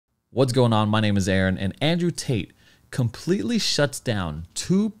What's going on? My name is Aaron, and Andrew Tate completely shuts down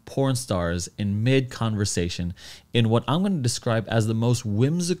two porn stars in mid-conversation in what I'm going to describe as the most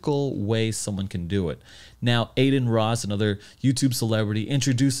whimsical way someone can do it. Now, Adin, another YouTube celebrity,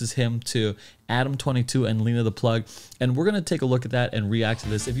 introduces him to Adam22 and Lena the Plug, and we're going to take a look at that and react to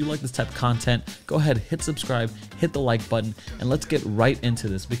this. If you like this type of content, go ahead, hit subscribe, hit the like button, and let's get right into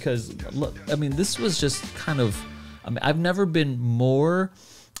this because, look, I mean, this was just kind of, I've never been more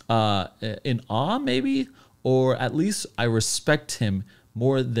in awe, maybe, or at least I respect him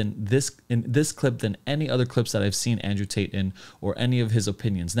more than this in this clip than any other clips that I've seen Andrew Tate in or any of his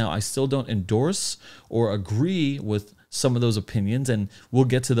opinions. Now, I still don't endorse or agree with some of those opinions, and we'll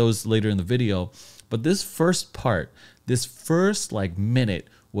get to those later in the video. But this first part, this first minute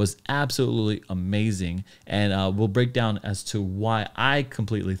was absolutely amazing, and we'll break down as to why I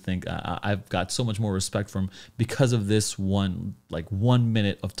completely think I've got so much more respect for him because of this one 1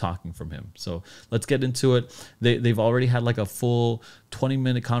 minute of talking from him. So let's get into it. They've already had like a full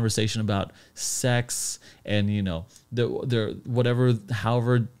 20-minute conversation about sex and they're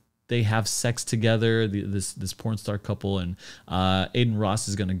however they have sex together, this porn star couple, and Adin Ross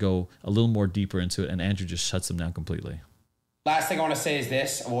is going to go a little more deeper into it, and Andrew just shuts them down completely. Last thing I want to say is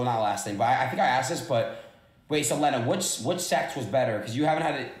this. Well, not last thing, but I think I asked this, but wait, so Lena, which sex was better? Because you haven't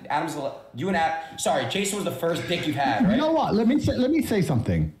had it. Sorry, Jason was the first dick you've had, right? You know what? Let me say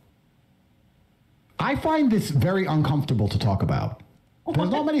something. I find this very uncomfortable to talk about. There's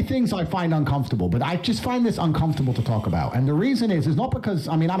not many things I find uncomfortable, but I just find this uncomfortable to talk about. And the reason is not because,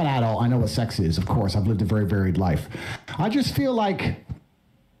 I'm an adult. I know what sex is. Of course, I've lived a very varied life. I just feel like,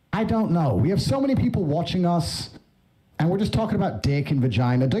 I don't know. We have so many people watching us, and we're just talking about dick and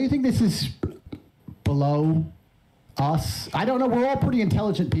vagina. Don't you think this is below us? I don't know. We're all pretty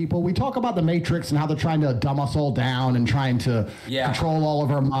intelligent people. We talk about the Matrix and how they're trying to dumb us all down and trying to control all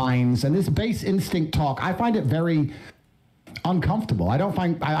of our minds. And this base instinct talk, I find it very uncomfortable.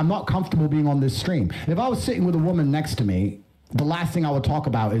 I'm not comfortable being on this stream. If I was sitting with a woman next to me, the last thing I would talk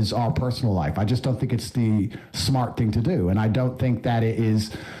about is our personal life. I just don't think it's the smart thing to do. And I don't think that it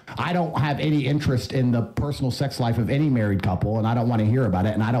is. I don't have any interest in the personal sex life of any married couple, and I don't want to hear about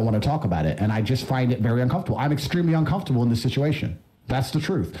it, and I don't want to talk about it. And I just find it very uncomfortable. I'm extremely uncomfortable in this situation. That's the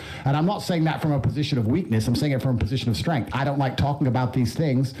truth. And I'm not saying that from a position of weakness. I'm saying it from a position of strength. I don't like talking about these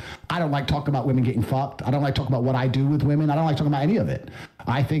things. I don't like talking about women getting fucked. I don't like talking about what I do with women. I don't like talking about any of it.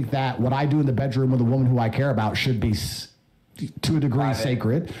 I think that what I do in the bedroom with a woman who I care about should be, to a degree, private,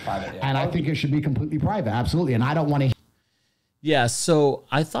 sacred. Private, yeah. And I think it should be completely private. Absolutely. And I don't want to. Yeah. So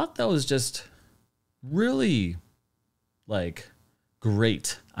I thought that was just really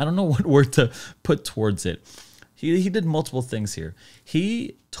great. I don't know what word to put towards it. He did multiple things here.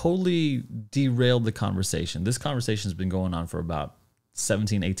 He totally derailed the conversation. This conversation has been going on for about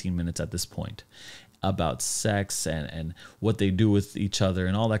 17, 18 minutes at this point about sex and what they do with each other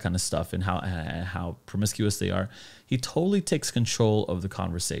and all that kind of stuff and how promiscuous they are. He totally takes control of the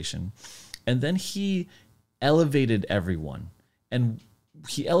conversation. And then he elevated everyone. And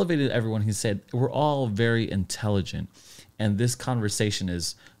he elevated everyone. He said, we're all very intelligent, and this conversation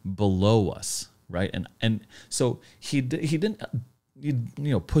is below us. Right. And so he didn't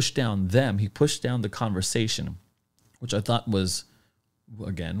push down them. He pushed down the conversation, which I thought was,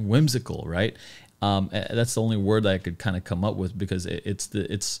 again, whimsical. Right. That's the only word I could kind of come up with because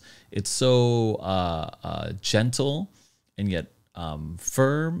it's so gentle and yet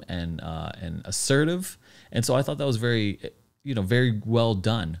firm and assertive. And so I thought that was very well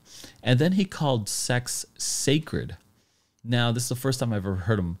done. And then he called sex sacred. Now, this is the first time I've ever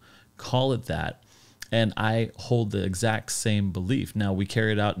heard him call it that, and I hold the exact same belief. Now, we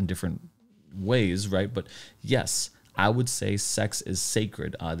carry it out in different ways, right? But yes, I would say sex is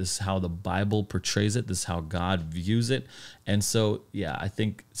sacred. This is how the Bible portrays it. This is how God views it. And so, yeah, I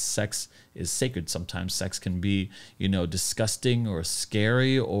think sex is sacred. Sometimes sex can be, disgusting or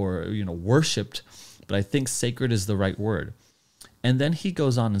scary or, worshipped, but I think sacred is the right word. And then he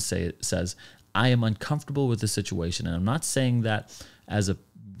goes on and says, I am uncomfortable with the situation. And I'm not saying that as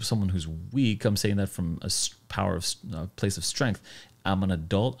someone who's weak. I'm saying that from a place of strength. I'm an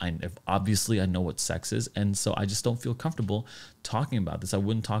adult. Obviously I know what sex is, and so I just don't feel comfortable talking about this. I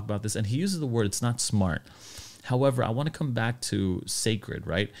wouldn't talk about this. And he uses the word, it's not smart. However, I want to come back to sacred,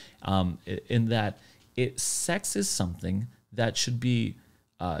 right? In that sex is something that should be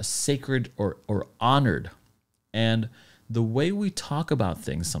sacred or honored. And the way we talk about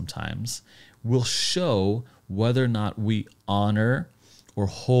things sometimes will show whether or not we honor or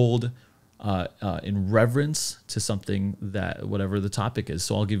hold in reverence to something that whatever the topic is.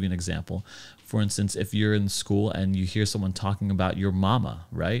 So I'll give you an example. For instance, if you're in school and you hear someone talking about your mama,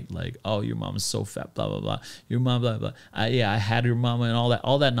 right? Like, oh, your mom is so fat, blah, blah, blah. Your mom, blah, blah. I had your mama and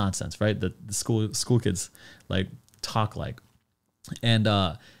all that nonsense, right? That the school kids like talk like. And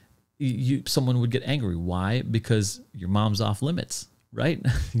someone would get angry. Why? Because your mom's off limits, right?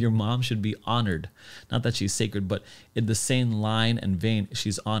 Your mom should be honored. Not that she's sacred, but in the same line and vein,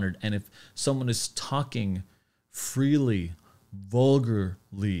 she's honored. And if someone is talking freely,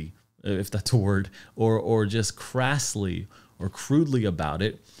 vulgarly, if that's a word, or just crassly or crudely about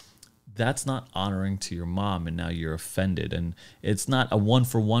it, that's not honoring to your mom, and now you're offended. And it's not a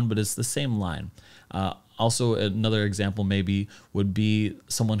 1-for-1, but it's the same line. Also, another example maybe would be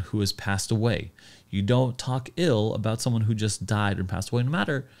someone who has passed away. You don't talk ill about someone who just died and passed away, no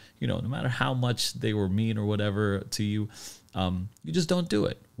matter how much they were mean or whatever to you. You just don't do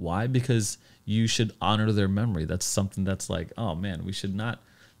it. Why? Because you should honor their memory. That's something that's like, oh man, we should not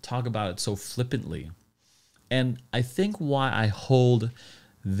talk about it so flippantly. And I think why I hold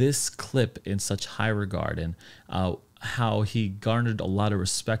this clip in such high regard, and how he garnered a lot of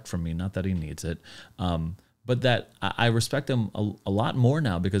respect from me, not that he needs it, but that I respect him a lot more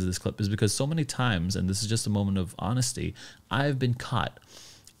now because of this clip, is because so many times, and this is just a moment of honesty, I've been caught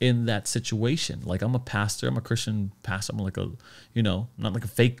in that situation. Like, I'm a pastor, I'm a Christian pastor, I'm like not like a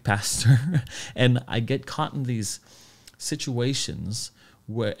fake pastor. And I get caught in these situations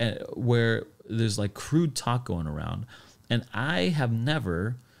where there's like crude talk going around, and I have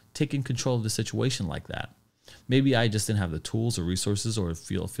never taken control of the situation like that. Maybe I just didn't have the tools or resources, or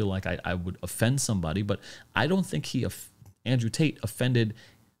feel like I would offend somebody, but I don't think Andrew Tate offended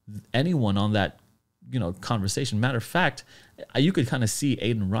anyone on that conversation. Matter of fact, you could kind of see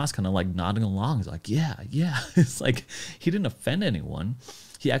Adin Ross kind of like nodding along. He's like, yeah. It's like he didn't offend anyone.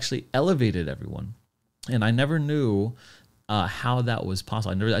 He actually elevated everyone. And I never knew how that was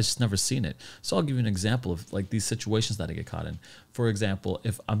possible. I just never seen it. So I'll give you an example of like these situations that I get caught in. For example,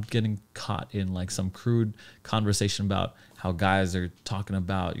 if I'm getting caught in like some crude conversation about how guys are talking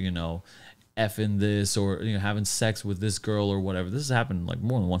about, effing this, or having sex with this girl or whatever. This has happened like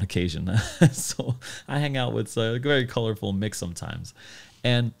more than one occasion. So I hang out with a very colorful mix sometimes.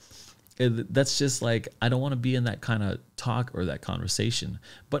 And that's just like, I don't want to be in that kind of talk or that conversation,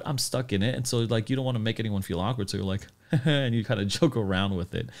 but I'm stuck in it. And so like, you don't want to make anyone feel awkward. So you're like, and you kind of joke around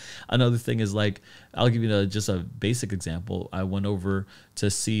with it. Another thing is like, I'll give you just a basic example. I went over to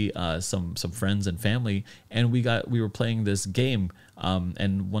see some friends and family, and we were playing this game.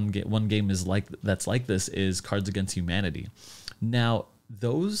 And one game is that's like this is Cards Against Humanity. Now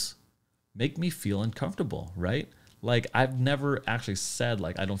those make me feel uncomfortable, right? Like, I've never actually said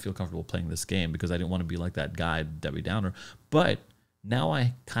like I don't feel comfortable playing this game because I didn't want to be like that guy Debbie Downer. But now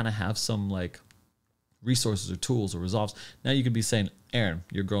I kind of have some like resources or tools or resolves. Now you could be saying, Aaron,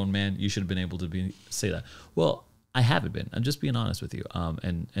 you're a grown man, you should have been able to say that. Well, I haven't been. I'm just being honest with you.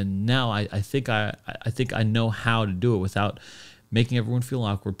 And now I think I know how to do it without making everyone feel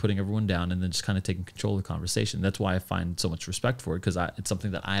awkward, putting everyone down, and then just kind of taking control of the conversation. That's why I find so much respect for it, because it's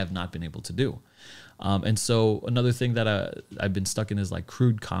something that I have not been able to do. And so another thing that I've been stuck in is like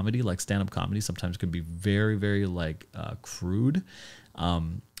crude comedy, like stand-up comedy. Sometimes can be very, very like crude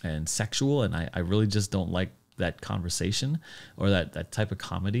and sexual, and I really just don't like that conversation or that type of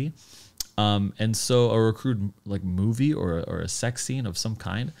comedy. And so a crude like movie or a sex scene of some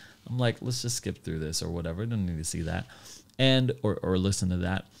kind, I'm like, let's just skip through this or whatever. I don't need to see that. And or listen to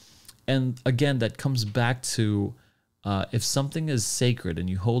that. And again, that comes back to if something is sacred and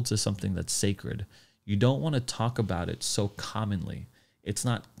you hold to something that's sacred, you don't want to talk about it so commonly. It's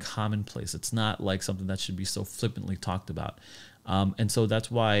not commonplace. It's not like something that should be so flippantly talked about. And so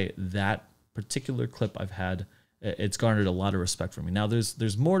that's why that particular clip I've had, it's garnered a lot of respect from me. Now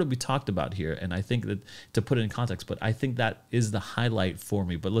there's more to be talked about here, and I think that to put it in context, but I think that is the highlight for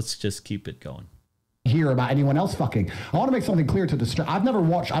me. But let's just keep it going. Hear about anyone else fucking. I want to make something clear to the I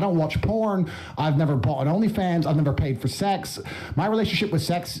don't watch porn. I've never bought an OnlyFans. I've never paid for sex. My relationship with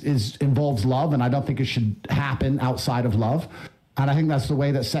sex involves love, and I don't think it should happen outside of love. And I think that's the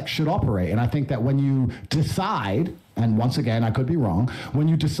way that sex should operate. And I think that when you decide, and once again, I could be wrong, when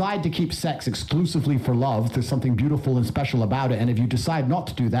you decide to keep sex exclusively for love, there's something beautiful and special about it. And if you decide not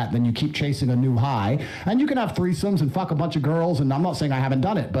to do that, then you keep chasing a new high. And you can have threesomes and fuck a bunch of girls. And I'm not saying I haven't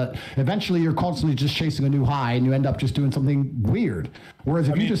done it, but eventually you're constantly just chasing a new high, and you end up just doing something weird. Whereas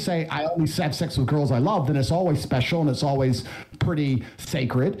if you just say, I only have sex with girls I love, then it's always special and it's always pretty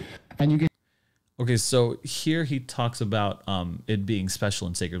sacred. And you get Okay, so here he talks about it being special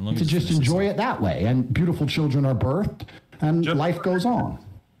and sacred. Let me to just enjoy it that way, and beautiful children are birthed, and life goes on.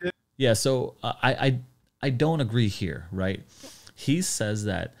 Yeah, so I don't agree here, right? He says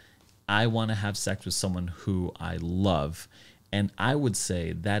that I want to have sex with someone who I love, and I would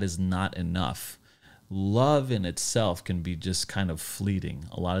say that is not enough. Love in itself can be just kind of fleeting.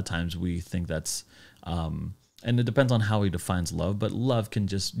 A lot of times we think that's, and it depends on how he defines love, but love can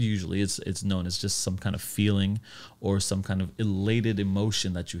just usually it's known as just some kind of feeling or some kind of elated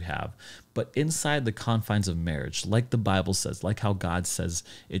emotion that you have. But inside the confines of marriage, like the Bible says, like how God says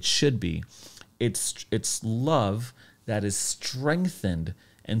it should be, it's love that is strengthened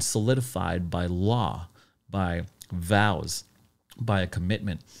and solidified by law, by vows, by a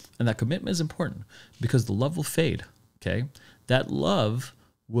commitment. And that commitment is important because the love will fade, okay? That love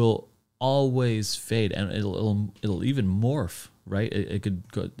will always fade, and it'll even morph, right? It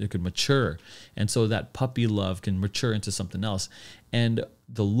could mature. And so that puppy love can mature into something else, and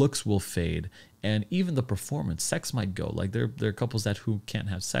the looks will fade, and even the performance. Sex might go. Like there are couples who can't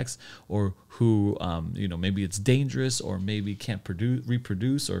have sex, or who maybe it's dangerous, or maybe can't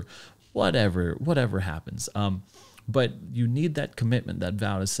reproduce, or whatever happens. But you need that commitment, that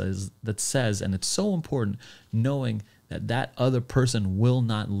vow that says, and it's so important knowing that other person will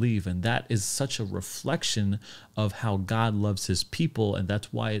not leave. And that is such a reflection of how God loves his people. And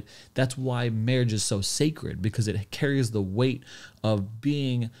that's why marriage is so sacred, because it carries the weight of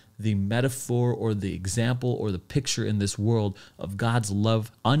being the metaphor or the example or the picture in this world of God's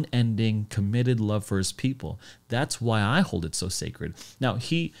love, unending, committed love for his people. That's why I hold it so sacred. Now,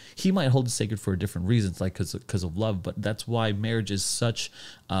 he might hold it sacred for different reasons, like because of love, but that's why marriage is such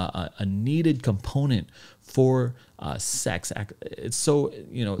a needed component for sex. It's so,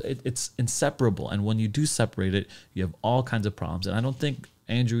 it's inseparable. And when you do separate it, you have all kinds of problems. And I don't think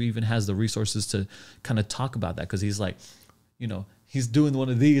Andrew even has the resources to kind of talk about that, because he's like, he's doing one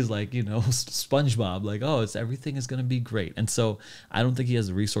of these, like, SpongeBob, like, oh, everything is going to be great. And so I don't think he has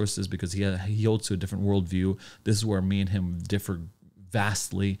the resources, because he holds to a different worldview. This is where me and him differ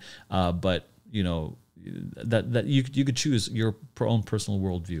vastly. But that you could choose your own personal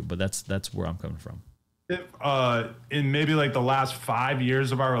worldview, but that's where I'm coming from. If, in maybe like the last 5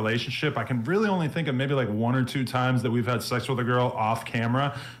 years of our relationship, I can really only think of maybe like 1 or 2 times that we've had sex with a girl off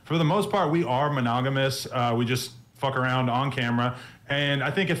camera. For the most part, we are monogamous. We just fuck around on camera. And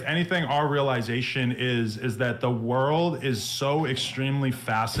I think if anything, our realization is that the world is so extremely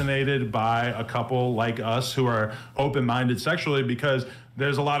fascinated by a couple like us who are open-minded sexually, because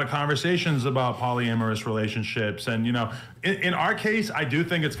there's a lot of conversations about polyamorous relationships. And, in our case, I do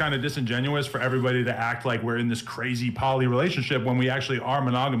think it's kind of disingenuous for everybody to act like we're in this crazy poly relationship when we actually are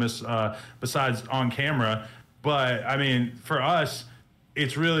monogamous, besides on camera. But I mean, for us,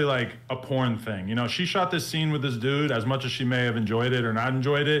 it's really like a porn thing. She shot this scene with this dude. As much as she may have enjoyed it or not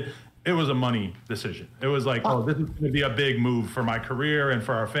enjoyed it, it was a money decision. It was like, oh, this is going to be a big move for my career and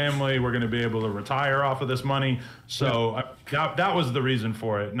for our family. We're going to be able to retire off of this money. So that was the reason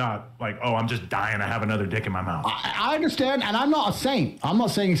for it. Not like, oh, I'm just dying to have another dick in my mouth. I understand, and I'm not a saint. I'm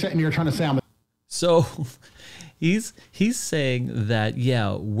not saying you're trying to say I'm a... So he's saying that,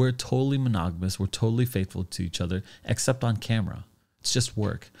 yeah, we're totally monogamous. We're totally faithful to each other, except on camera. It's just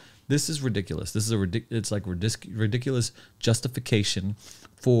work. This is ridiculous. This is it's like ridiculous justification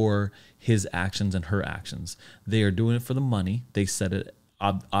for his actions and her actions. They are doing it for the money. They said it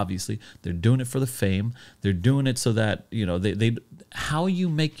obviously. They're doing it for the fame. They're doing it so that, they how you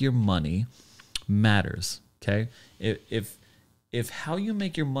make your money matters, okay? If how you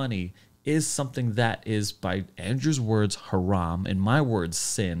make your money is something that is, by Andrew's words, haram, in my words,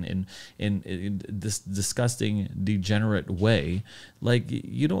 sin, in this disgusting, degenerate way, like,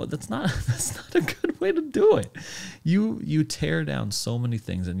 that's not a good way to do it. You tear down so many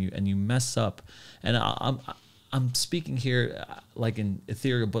things, and you mess up. And I'm speaking here like in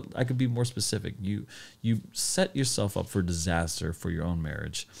ethereal, but I could be more specific. You set yourself up for disaster for your own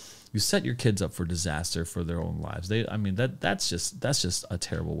marriage. You set your kids up for disaster for their own lives. That's just a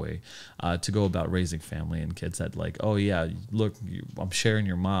terrible way to go about raising family and kids. That like, oh yeah, look, I'm sharing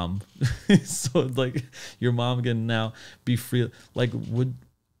your mom, so like your mom can now be free. Like,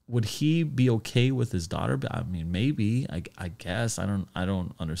 would he be okay with his daughter? I mean, maybe. I guess I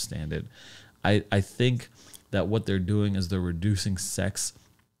don't understand it. I think that what they're doing is they're reducing sex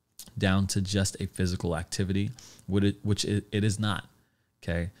down to just a physical activity, which it is not.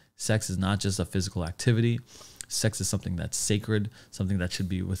 Okay. Sex is not just a physical activity. Sex is something that's sacred, something that should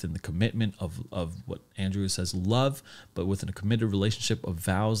be within the commitment of what Andrew says, love, but within a committed relationship of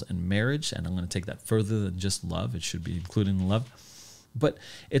vows and marriage. And I'm going to take that further than just love. It should be including love. But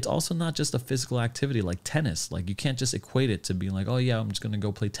it's also not just a physical activity like tennis. Like you can't just equate it to being like, oh yeah, I'm just going to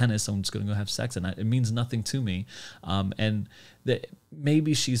go play tennis. I'm just going to go have sex. And it means nothing to me. And that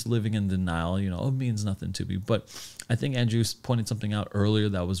maybe she's living in denial, you know, oh, it means nothing to me. But I think Andrew pointed something out earlier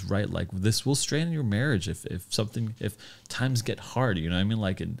that was right. Like this will strain your marriage if times get hard, you know what I mean?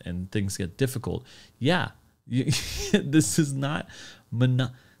 Like, and things get difficult. Yeah. This is not,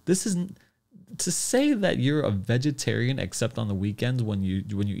 this isn't, to say that you're a vegetarian except on the weekends when you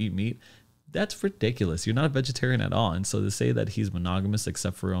eat meat, that's ridiculous. You're not a vegetarian at all. And so to say that he's monogamous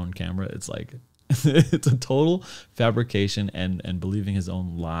except for on camera, it's like it's a total fabrication and believing his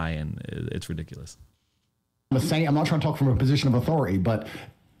own lie, and it's ridiculous. I'm not trying to talk from a position of authority, but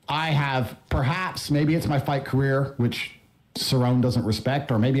I have, perhaps maybe it's my fight career, which Cerrone doesn't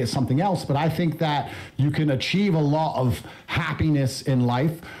respect, or maybe it's something else, but I think that you can achieve a lot of happiness in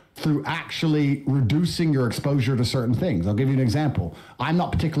life through actually reducing your exposure to certain things. I'll give you an example. I'm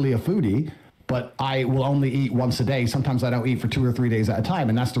not particularly a foodie, but I will only eat once a day. Sometimes I don't eat for 2 or 3 days at a time,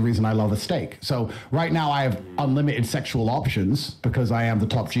 and that's the reason I love a steak. So right now I have unlimited sexual options because I am the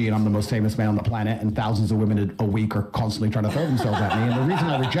top G and I'm the most famous man on the planet, and thousands of women a week are constantly trying to throw themselves at me. And the reason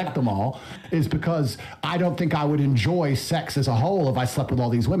I reject them all is because I don't think I would enjoy sex as a whole if I slept with all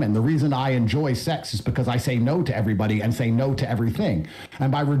these women. The reason I enjoy sex is because I say no to everybody and say no to everything.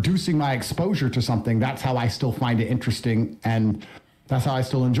 And by reducing my exposure to something, that's how I still find it interesting, and that's how I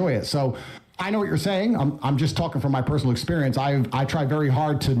still enjoy it. So I know what you're saying. I'm just talking from my personal experience. I try very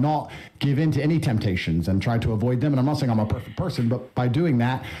hard to not give in to any temptations and try to avoid them. And I'm not saying I'm a perfect person, but by doing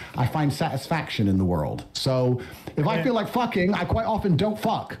that, I find satisfaction in the world. So if I feel like fucking, I quite often don't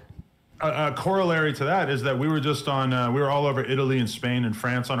fuck. A corollary to that is that we were just on, we were all over Italy and Spain and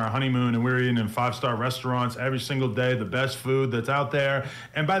France on our honeymoon, and we were eating in 5-star restaurants every single day, the best food that's out there.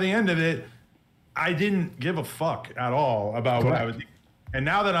 And by the end of it, I didn't give a fuck at all about what I was eating. And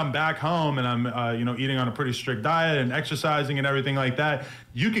now that I'm back home and I'm, eating on a pretty strict diet and exercising and everything like that,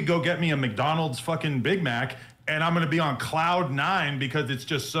 you could go get me a McDonald's fucking Big Mac and I'm going to be on cloud 9 because it's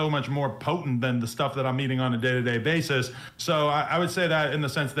just so much more potent than the stuff that I'm eating on a day-to-day basis. So I would say that in the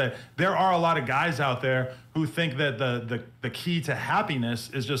sense that there are a lot of guys out there who think that the key to happiness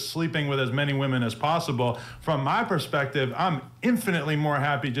is just sleeping with as many women as possible. From my perspective, I'm infinitely more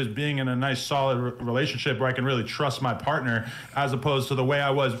happy just being in a nice, solid relationship where I can really trust my partner, as opposed to the way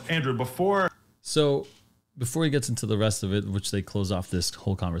I was, Andrew, before. So before he gets into the rest of it, which they close off this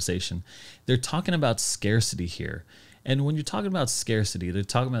whole conversation, they're talking about scarcity here. And when you're talking about scarcity, they're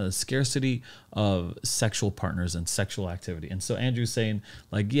talking about the scarcity of sexual partners and sexual activity. And so Andrew's saying,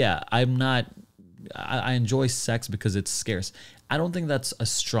 like, yeah, I enjoy sex because it's scarce. I don't think that's a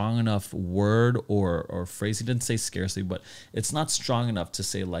strong enough word or phrase. He didn't say scarcity, but it's not strong enough to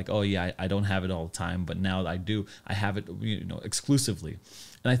say like, oh yeah, I don't have it all the time, but now I do. I have it, exclusively.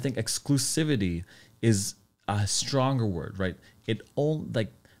 And I think exclusivity is a stronger word, right? It only,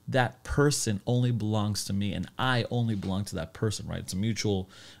 like, that person only belongs to me and I only belong to that person, right? It's a mutual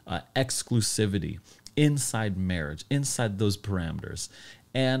exclusivity inside marriage, inside those parameters.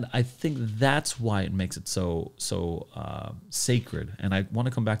 And I think that's why it makes it so sacred. And I want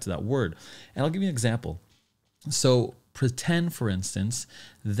to come back to that word. And I'll give you an example. So pretend, for instance,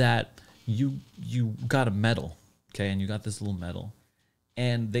 that you got a medal, okay? And you got this little medal.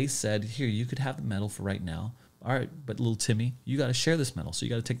 And they said, here, you could have the medal for right now. All right, but little Timmy, you got to share this medal. So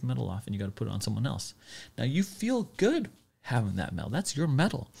you got to take the medal off and you got to put it on someone else. Now, you feel good having that medal. That's your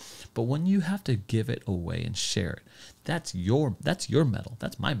medal. But when you have to give it away and share it, that's your medal.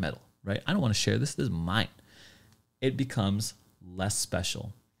 That's my medal, right? I don't want to share this. This is mine. It becomes less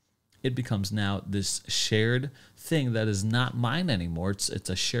special. It becomes now this shared thing that is not mine anymore. It's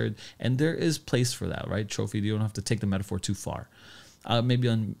a shared, and there is place for that, right? Trophy, you don't have to take the metaphor too far. Maybe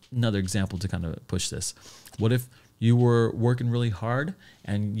another example to kind of push this. What if you were working really hard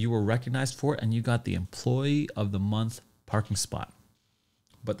and you were recognized for it and you got the Employee of the Month parking spot?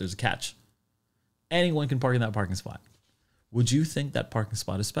 But there's a catch. Anyone can park in that parking spot. Would you think that parking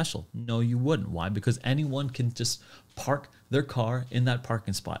spot is special? No, you wouldn't. Why? Because anyone can just park their car in that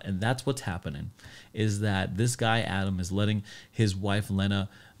parking spot. And that's what's happening, is that this guy, Adam, is letting his wife, Lena,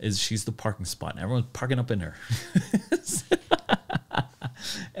 she's the parking spot. And everyone's parking up in her.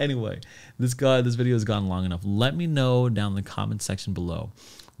 Anyway, this video has gone long enough. Let me know down in the comment section below.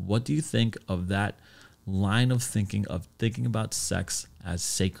 What do you think of that line of thinking about sex as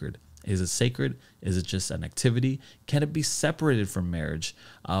sacred? Is it sacred? Is it just an activity? Can it be separated from marriage?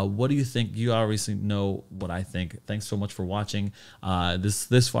 What do you think? You obviously know what I think. Thanks so much for watching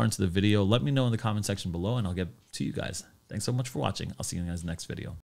this far into the video. Let me know in the comment section below and I'll get to you guys. Thanks so much for watching. I'll see you in the next video.